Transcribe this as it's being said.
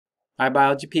Hi,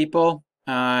 biology people.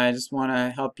 I just want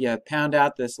to help you pound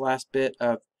out this last bit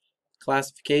of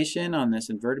classification on this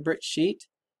invertebrate sheet.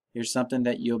 Here's something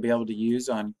that you'll be able to use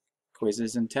on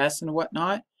quizzes and tests and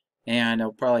whatnot, and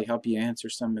it'll probably help you answer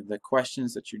some of the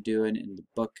questions that you're doing in the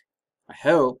book, I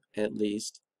hope, at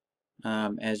least,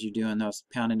 as you're doing those,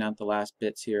 pounding out the last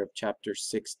bits here of chapter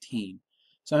 16.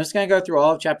 So I'm just going to go through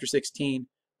all of chapter 16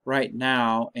 right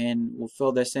now, and we'll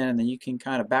fill this in, and then you can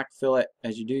kind of backfill it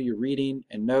as you do your reading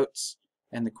and notes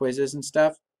and the quizzes and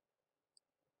stuff.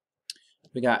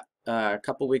 We got a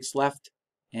couple weeks left,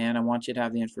 and I want you to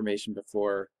have the information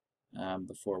before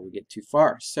we get too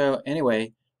far. So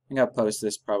anyway, I'm going to post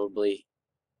this probably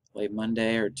late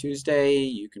Monday or Tuesday.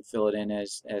 You can fill it in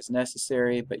as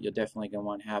necessary, but you're definitely going to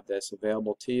want to have this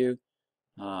available to you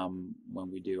when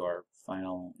we do our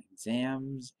final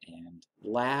exams and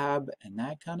lab and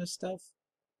that kind of stuff.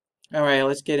 All right,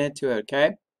 let's get into it,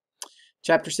 okay?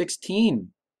 Chapter 16.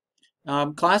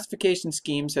 Classification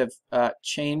schemes have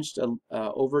changed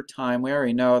over time. We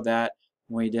already know that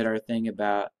when we did our thing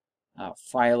about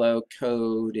philo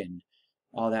code and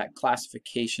all that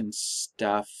classification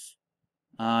stuff.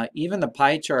 Even the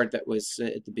pie chart that was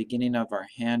at the beginning of our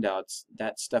handouts,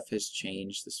 that stuff has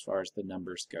changed as far as the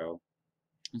numbers go.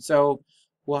 And so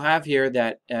we'll have here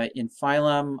that in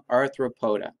phylum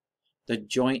Arthropoda, the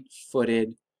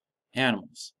joint-footed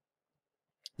animals,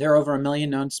 there are over 1 million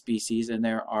known species, and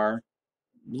there are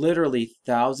literally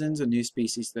thousands of new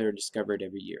species that are discovered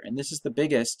every year. And this is the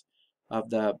biggest of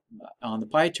the on the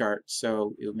pie chart,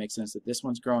 so it would make sense that this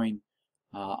one's growing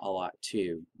a lot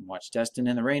too. Watch Destin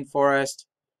in the rainforest,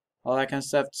 all that kind of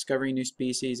stuff, discovering new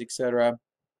species, etc.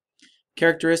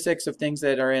 Characteristics of things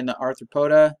that are in the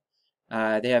Arthropoda.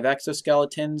 They have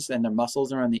exoskeletons, and their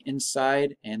muscles are on the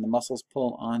inside, and the muscles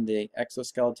pull on the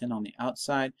exoskeleton on the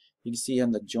outside. You can see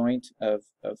on the joint of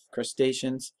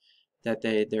crustaceans that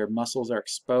their muscles are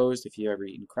exposed. If you ever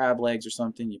eaten crab legs or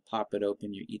something, you pop it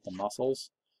open, you eat the muscles.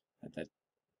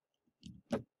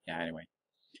 Yeah, anyway.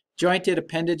 Jointed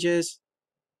appendages,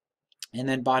 and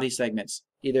then body segments,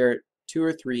 either 2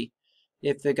 or 3.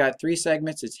 If they got 3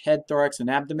 segments, it's head, thorax, and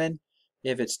abdomen.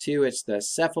 If it's 2, it's the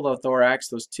cephalothorax.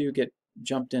 Those 2 get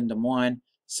jumped into 1.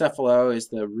 Cephalo is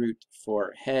the root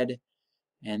for head,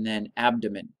 and then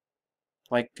abdomen.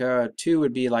 Like 2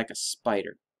 would be like a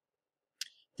spider.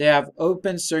 They have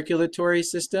open circulatory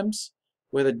systems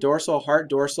with a dorsal heart.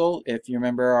 Dorsal, if you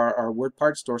remember our word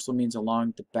parts, dorsal means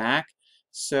along the back.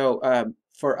 So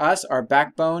for us, our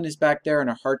backbone is back there and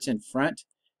our heart's in front.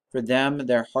 For them,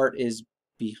 their heart is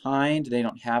behind. They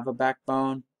don't have a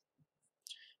backbone.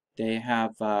 They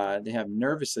have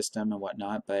nervous system and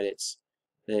whatnot, but it's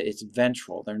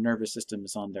ventral. Their nervous system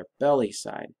is on their belly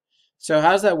side. So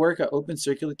how does that work? An open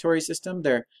circulatory system.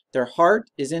 Their heart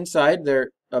is inside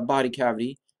their body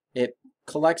cavity. It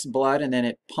collects blood, and then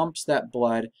it pumps that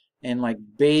blood and like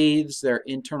bathes their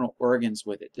internal organs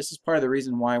with it. This is part of the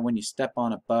reason why when you step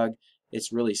on a bug,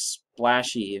 it's really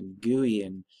splashy and gooey,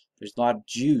 and there's a lot of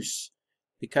juice,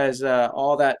 because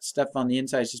all that stuff on the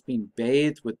inside is just being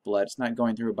bathed with blood. It's not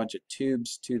going through a bunch of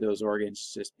tubes to those organs.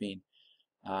 It's just being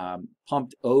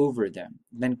pumped over them,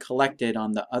 then collected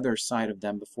on the other side of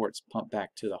them before it's pumped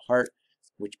back to the heart,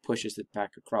 which pushes it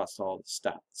back across all the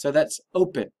stuff. So that's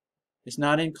open. It's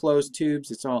not in closed tubes.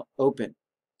 It's all open.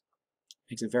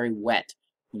 Makes it very wet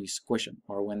when you squish them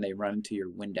or when they run into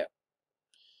your window.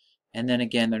 And then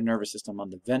again, their nervous system on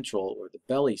the ventral or the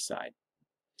belly side.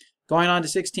 Going on to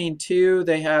 16.2,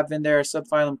 they have in there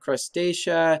subphylum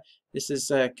Crustacea. This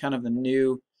is kind of a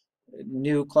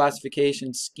new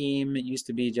classification scheme. It used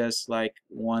to be just like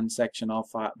one section all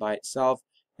by itself.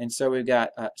 And so we've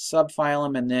got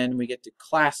subphylum, and then we get to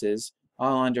classes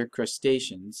all under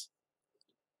crustaceans.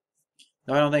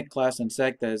 No, I don't think class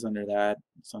Insecta is under that.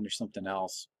 It's under something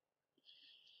else.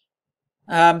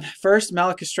 First,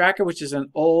 Malacostraca, which is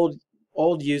an old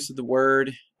use of the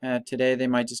word. Today they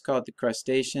might just call it the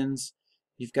crustaceans.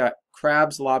 You've got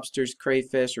crabs, lobsters,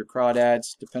 crayfish, or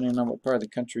crawdads, depending on what part of the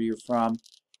country you're from.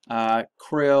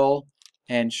 Krill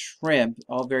and shrimp,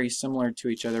 all very similar to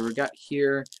each other. We got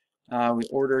here, we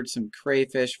ordered some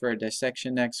crayfish for a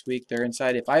dissection next week. They're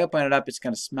inside. If I open it up, it's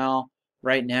going to smell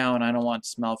right now, and I don't want to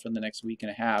smell for the next week and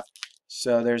a half.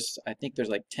 So I think there's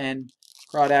like 10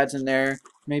 crawdads in there.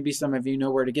 Maybe some of you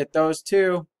know where to get those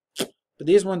too. But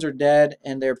these ones are dead,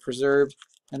 and they're preserved,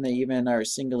 and they even are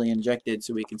singly injected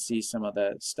so we can see some of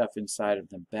the stuff inside of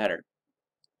them better.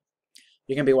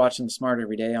 You're going to be watching the Smart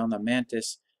every day on the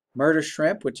mantis murder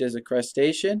shrimp, which is a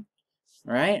crustacean.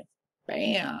 All right?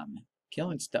 Bam!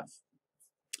 Killing stuff.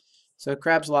 So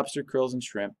crabs, lobster, krills, and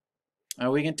shrimp.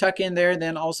 We can tuck in there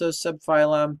then also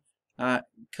subphylum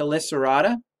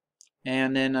Chelicerata,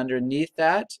 And then underneath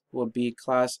that will be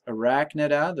class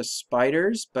Arachnida, the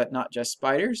spiders, but not just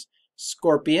spiders.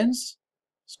 Scorpions.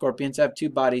 Scorpions have 2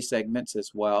 body segments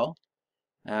as well.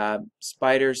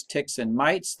 Spiders, ticks, and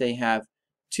mites, they have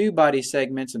 2 body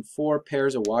segments and 4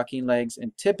 pairs of walking legs,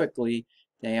 and typically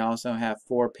they also have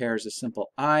 4 pairs of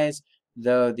simple eyes,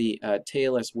 though the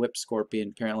tailless whip scorpion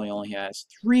apparently only has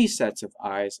 3 sets of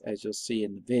eyes, as you'll see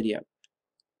in the video.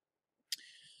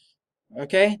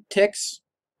 Okay, ticks,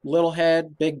 little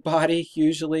head, big body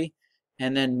usually,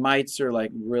 and then mites are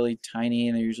like really tiny,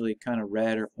 and they're usually kind of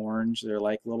red or orange. They're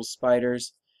like little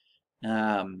spiders.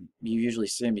 You usually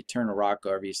see them, you turn a rock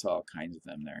over, you saw all kinds of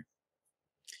them there.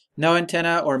 No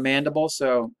antenna or mandible,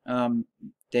 so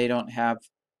they don't have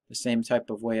the same type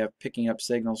of way of picking up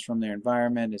signals from their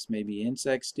environment as maybe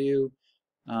insects do.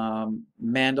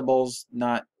 Mandibles,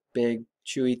 not big,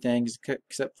 chewy things,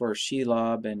 except for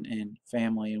Shelob and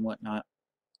family and whatnot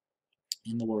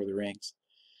in the Lord of the Rings.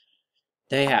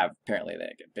 They apparently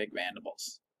they get big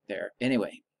mandibles there.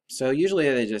 Anyway, so usually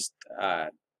they just,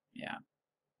 yeah.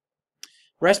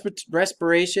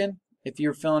 Respiration, if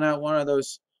you're filling out one of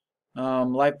those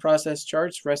life process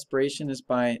charts, respiration is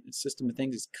by a system of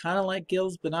things. It's kind of like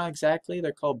gills, but not exactly.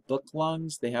 They're called book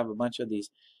lungs. They have a bunch of these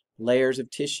layers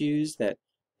of tissues that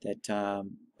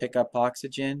pick up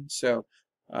oxygen. So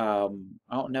I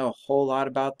don't know a whole lot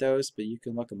about those, but you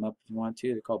can look them up if you want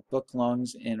to. They're called book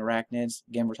lungs in arachnids.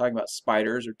 Again, we're talking about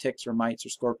spiders or ticks or mites or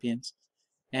scorpions.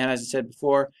 And as I said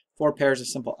before, 4 pairs of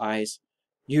simple eyes,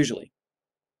 usually.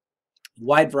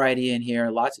 Wide variety in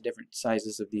here, lots of different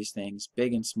sizes of these things,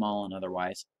 big and small and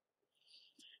otherwise.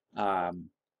 Had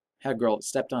a girl that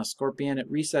stepped on a scorpion at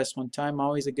recess one time.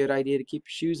 Always a good idea to keep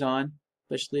your shoes on,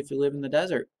 especially if you live in the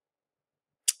desert.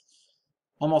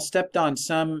 Almost stepped on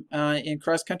some in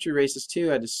cross-country races too.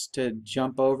 I had to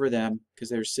jump over them because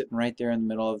they were sitting right there in the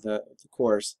middle of the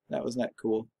course. That was not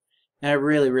cool. And I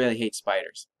really, really hate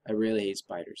spiders. I really hate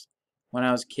spiders. When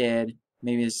I was a kid,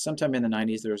 maybe sometime in the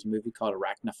 90s, there was a movie called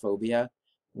Arachnophobia,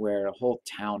 where a whole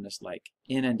town is like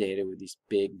inundated with these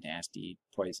big, nasty,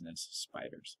 poisonous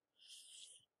spiders.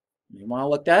 You want to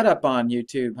look that up on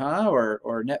YouTube, huh?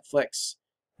 Or Netflix.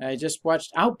 I just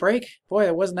watched Outbreak.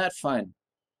 Boy, wasn't that fun.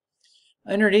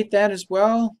 Underneath that as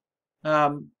well,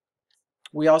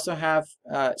 we also have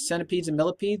centipedes and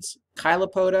millipedes,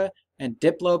 Chilopoda and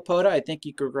Diplopoda. I think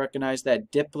you could recognize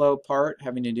that diplo part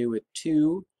having to do with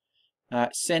 2.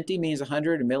 Centi means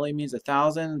 100 and milli means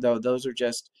 1,000, though those are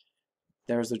just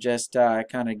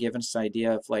kind of giving us an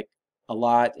idea of like a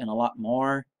lot and a lot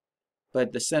more.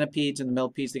 But the centipedes and the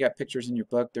millipedes, they got pictures in your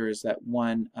book. There is that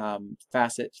one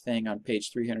facet thing on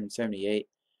page 378.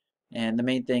 And the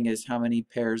main thing is how many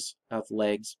pairs of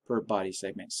legs per body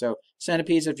segment. So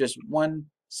centipedes have just 1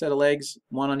 set of legs,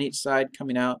 1 on each side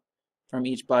coming out from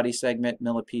each body segment.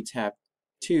 Millipedes have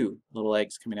 2 little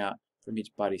legs coming out from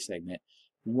each body segment.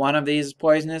 One of these is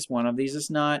poisonous, one of these is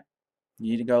not.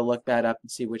 You need to go look that up and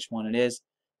see which one it is.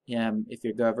 If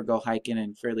you ever go hiking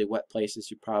in fairly wet places,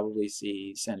 you probably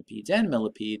see centipedes and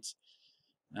millipedes.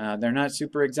 They're not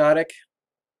super exotic.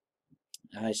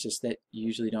 It's just that you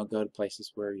usually don't go to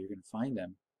places where you're going to find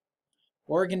them.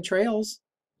 Oregon trails,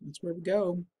 that's where we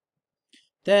go.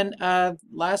 Then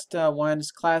last one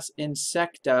is class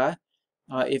Insecta.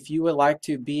 If you would like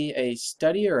to be a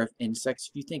studier of insects,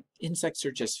 if you think insects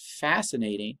are just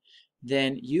fascinating,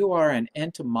 then you are an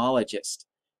entomologist.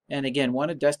 And again, one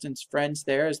of Dustin's friends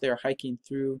there, as they're hiking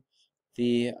through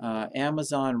the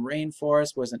Amazon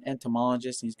rainforest, was an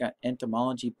entomologist. He's got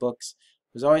entomology books.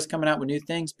 He's always coming out with new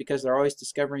things because they're always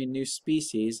discovering new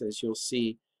species, as you'll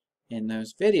see in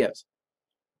those videos.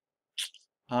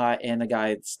 And the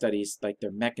guy studies like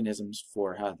their mechanisms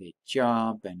for how they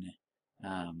jump and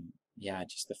yeah,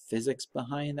 just the physics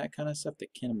behind that kind of stuff, the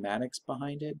kinematics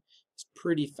behind it. It's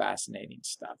pretty fascinating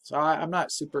stuff. So I'm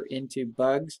not super into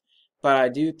bugs, but I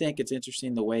do think it's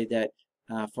interesting the way that,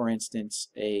 for instance,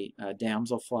 a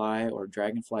damselfly or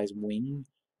dragonfly's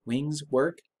wings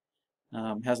work.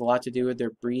 Has a lot to do with their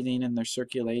breathing and their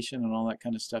circulation and all that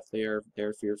kind of stuff. They're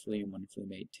fearfully and wonderfully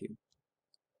made too.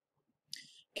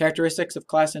 Characteristics of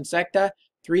class Insecta: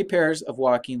 3 pairs of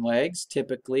walking legs,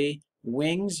 typically.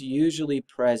 Wings usually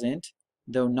present,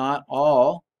 though not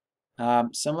all.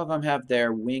 Some of them have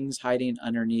their wings hiding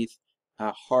underneath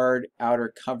hard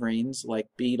outer coverings like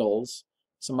beetles.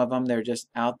 Some of them, they're just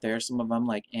out there. Some of them,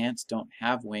 like ants, don't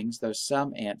have wings, though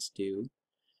some ants do.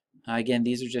 Again,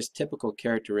 these are just typical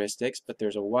characteristics, but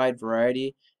there's a wide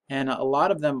variety, and a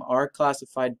lot of them are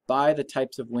classified by the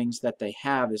types of wings that they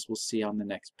have, as we'll see on the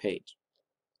next page.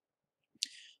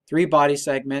 3 body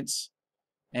segments,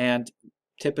 and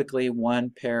typically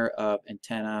 1 pair of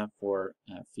antennae for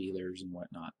feelers and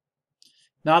whatnot.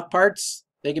 Mouth parts,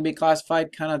 they can be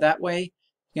classified kind of that way.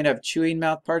 You can have chewing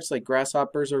mouth parts like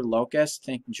grasshoppers or locusts.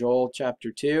 Think Joel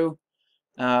chapter 2.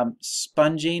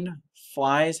 Sponging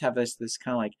flies have this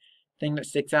kind of like thing that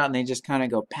sticks out and they just kind of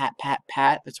go pat, pat,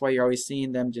 pat. That's why you're always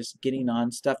seeing them just getting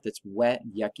on stuff that's wet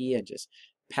and yucky and just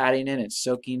patting it and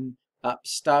soaking up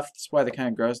stuff. That's why they're kind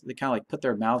of gross. They kind of like put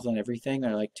their mouths on everything.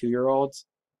 They're like 2-year-olds.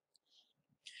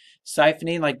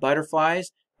 Siphoning like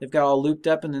butterflies. They've got all looped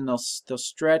up and then they'll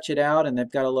stretch it out and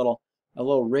they've got a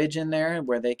little ridge in there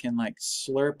where they can like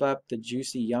slurp up the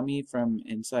juicy yummy from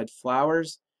inside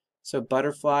flowers. So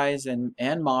butterflies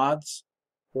and moths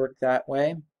work that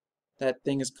way. That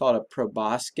thing is called a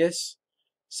proboscis.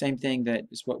 Same thing that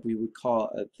is what we would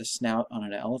call the snout on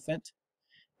an elephant.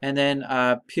 And then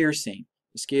piercing.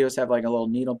 Mosquitoes have like a little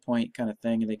needle point kind of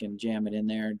thing and they can jam it in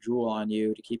there, drool on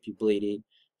you to keep you bleeding,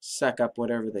 suck up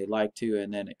whatever they like to,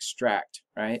 and then extract,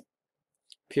 right?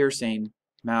 Piercing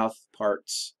mouth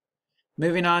parts.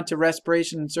 Moving on to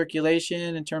respiration and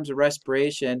circulation. In terms of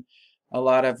respiration, a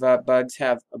lot of bugs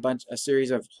have a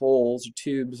series of holes or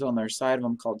tubes on their side of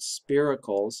them called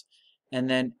spiracles. And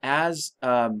then as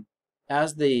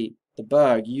the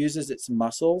bug uses its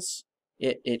muscles,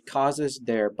 it causes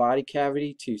their body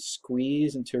cavity to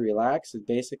squeeze and to relax. It's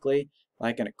basically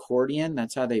like an accordion.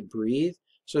 That's how they breathe.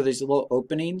 So there's little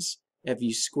openings. If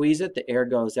you squeeze it, the air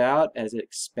goes out. As it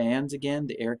expands again,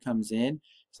 the air comes in.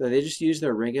 So they just use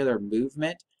their regular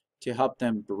movement to help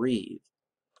them breathe.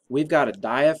 We've got a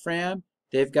diaphragm.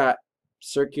 They've got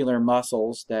circular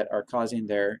muscles that are causing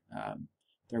their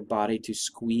body to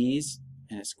squeeze,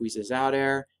 and it squeezes out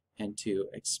air, and to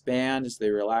expand as they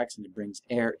relax, and it brings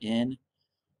air in.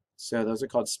 So those are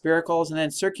called spiracles. And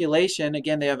then circulation,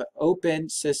 again, they have an open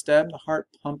system. The heart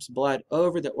pumps blood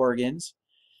over the organs.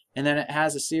 And then it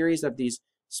has a series of these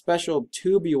special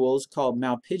tubules called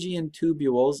Malpighian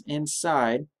tubules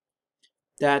inside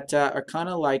that are kind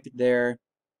of like it's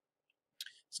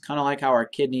kind of like how our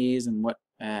kidneys and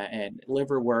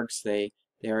liver works. They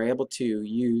are able to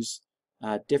use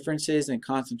differences in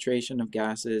concentration of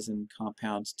gases and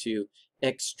compounds to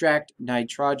extract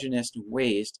nitrogenous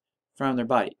waste from their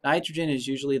body. Nitrogen is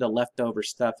usually the leftover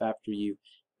stuff after you've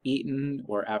eaten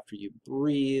or after you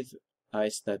breathe.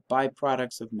 It's the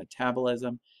byproducts of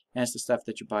metabolism, and it's the stuff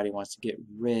that your body wants to get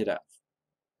rid of.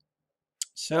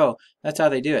 So that's how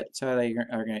they do it. That's how they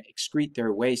are going to excrete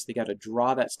their waste. They got to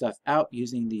draw that stuff out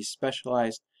using these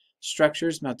specialized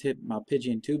structures,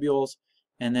 Malpighian tubules,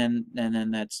 and then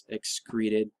that's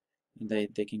excreted. They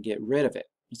can get rid of it.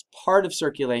 It's part of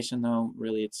circulation, though.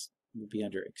 Really, it would be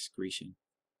under excretion.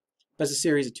 But it's a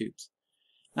series of tubes.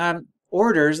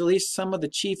 Orders, at least some of the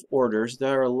chief orders.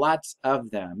 There are lots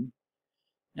of them.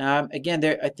 Again,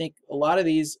 I think a lot of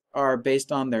these are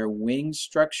based on their wing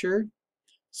structure.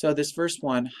 So this first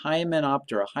one,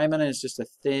 Hymenoptera. Hymen is just a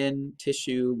thin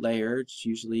tissue layer. It's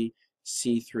usually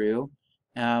see-through.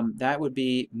 That would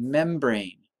be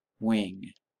membrane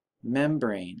wing.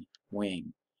 Membrane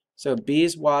wing. So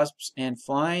bees, wasps, and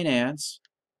flying ants,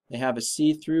 they have a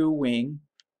see-through wing,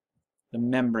 the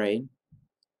membrane.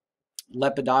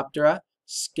 Lepidoptera,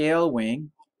 scale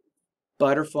wing.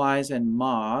 Butterflies and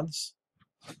moths.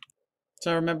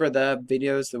 So remember the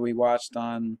videos that we watched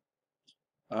on,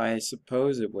 I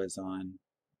suppose it was on,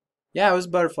 yeah, it was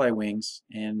butterfly wings,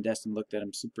 and Destin looked at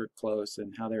them super close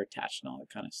and how they're attached and all that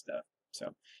kind of stuff.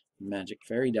 So magic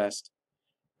fairy dust.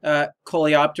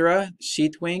 Coleoptera,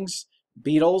 sheath wings.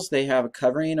 Beetles, they have a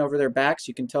covering over their backs.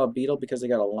 You can tell a beetle because they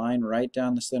got a line right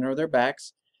down the center of their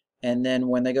backs. And then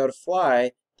when they go to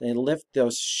fly, they lift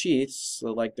those sheaths,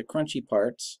 so like the crunchy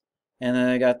parts, and then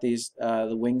they got these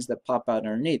the wings that pop out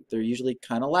underneath. They're usually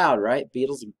kind of loud, right?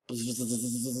 Beetles.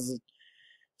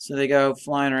 So they go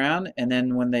flying around, and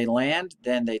then when they land,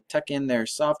 then they tuck in their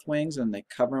soft wings and they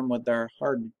cover them with their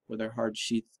hard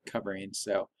sheath covering.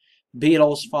 So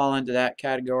beetles fall into that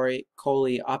category.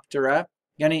 Coleoptera.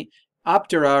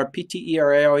 Optera, or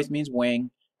Ptera, always means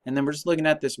wing. And then we're just looking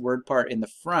at this word part in the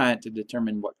front to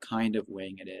determine what kind of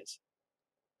wing it is.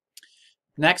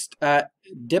 Next,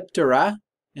 Diptera.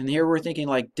 And here we're thinking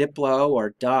like diplo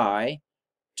or die.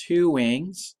 2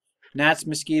 wings. Gnats,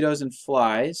 mosquitoes, and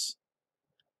flies.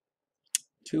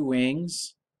 2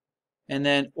 wings. And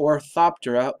then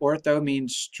Orthoptera. Ortho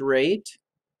means straight.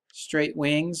 Straight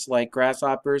wings like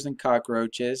grasshoppers and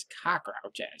cockroaches.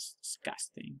 Cockroaches.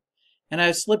 Disgusting. And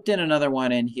I've slipped in another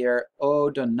one in here.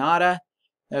 Odonata.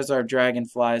 There's our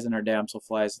dragonflies and our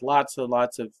damselflies. Lots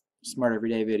of Smart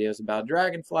Everyday videos about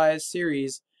dragonflies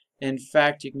series. In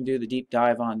fact, you can do the deep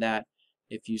dive on that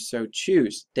if you so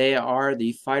choose. They are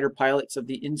the fighter pilots of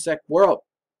the insect world.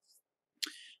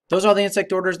 Those are all the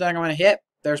insect orders that I'm going to hit.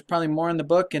 There's probably more in the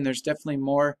book, and there's definitely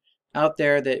more out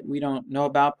there that we don't know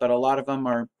about, but a lot of them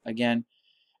are, again,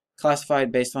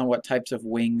 classified based on what types of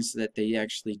wings that they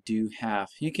actually do have.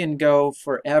 You can go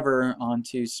forever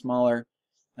onto smaller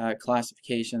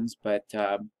classifications, but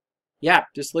yeah,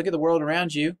 just look at the world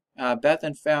around you.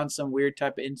 Bethan found some weird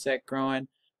type of insect growing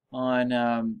on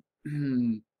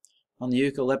on the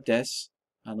eucalyptus,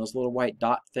 on those little white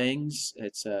dot things.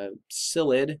 It's a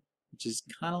psyllid, which is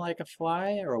kind of like a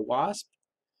fly or a wasp.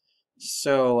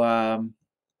 So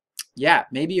yeah,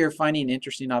 maybe you're finding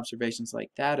interesting observations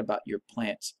like that about your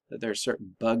plants, that there are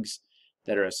certain bugs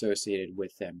that are associated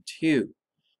with them too.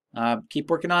 Keep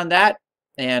working on that.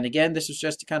 And again, this is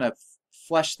just to kind of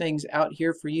flesh things out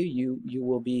here for you. You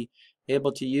will be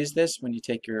able to use this when you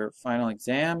take your final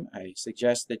exam. I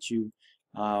suggest that you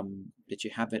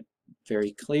have it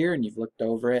very clear and you've looked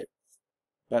over it.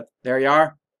 But there you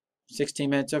are, 16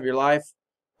 minutes of your life.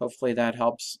 Hopefully that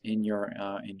helps in your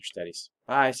studies.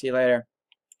 Bye. See you later.